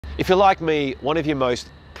If you're like me, one of your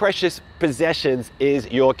most precious possessions is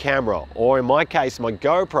your camera, or in my case, my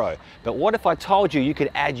GoPro. But what if I told you you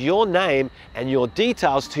could add your name and your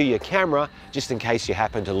details to your camera just in case you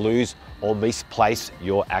happen to lose or misplace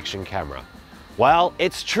your action camera? Well,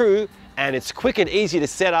 it's true, and it's quick and easy to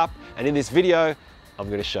set up, and in this video, I'm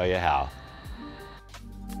going to show you how.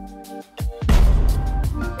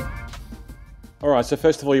 All right, so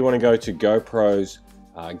first of all, you want to go to GoPro's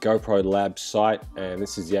GoPro Labs site, and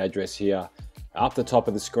this is the address here up the top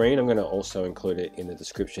of the screen. I'm going to also include it in the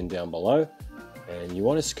description down below. And you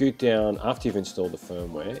want to scoot down after you've installed the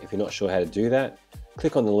firmware. If you're not sure how to do that,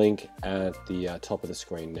 click on the link at the top of the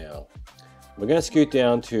screen now. We're going to scoot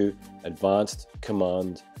down to Advanced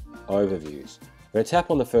Command Overviews. We're going to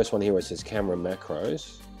tap on the first one here where it says Camera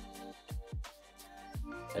Macros.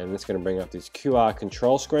 And it's going to bring up this QR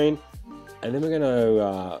control screen. And then we're going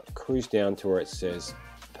to cruise down to where it says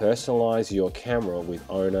personalize your camera with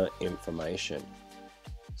owner information.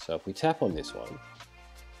 So if we tap on this one,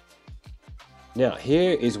 now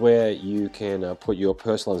here is where you can put your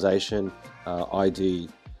personalization ID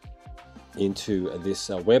into this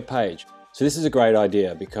web page. So this is a great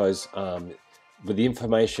idea because with the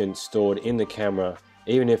information stored in the camera,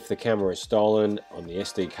 even if the camera is stolen on the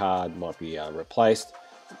SD card might be replaced,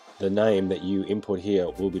 the name that you input here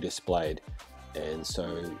will be displayed, and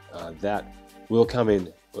so that will come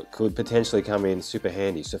in, could potentially come in super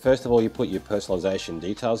handy. So first of all, you put your personalization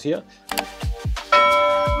details here,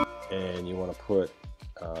 and you want to put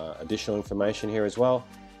additional information here as well.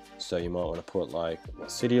 So you might want to put like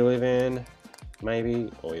what city you live in,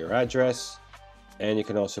 maybe, or your address, and you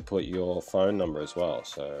can also put your phone number as well.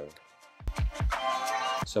 So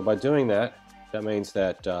by doing that, that means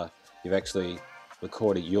that you've actually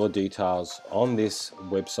recorded your details on this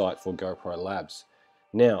website for GoPro Labs.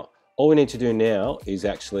 Now, all we need to do now is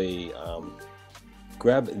actually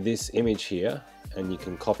grab this image here, and you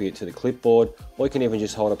can copy it to the clipboard, or you can even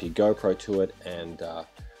just hold up your GoPro to it, and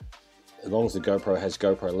as long as the GoPro has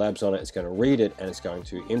GoPro Labs on it, it's going to read it and it's going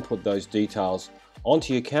to input those details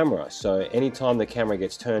onto your camera. So anytime the camera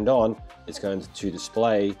gets turned on, it's going to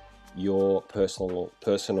display your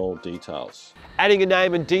personal details. Adding a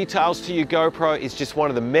name and details to your GoPro is just one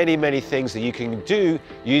of the many things that you can do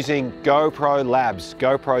using GoPro Labs,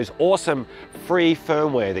 GoPro's awesome free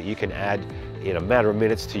firmware that you can add in a matter of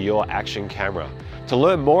minutes to your action camera. To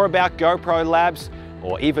learn more about GoPro Labs,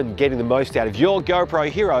 or even getting the most out of your GoPro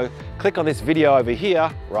Hero, click on this video over here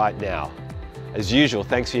right now. As usual,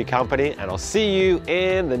 thanks for your company, and I'll see you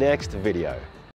in the next video.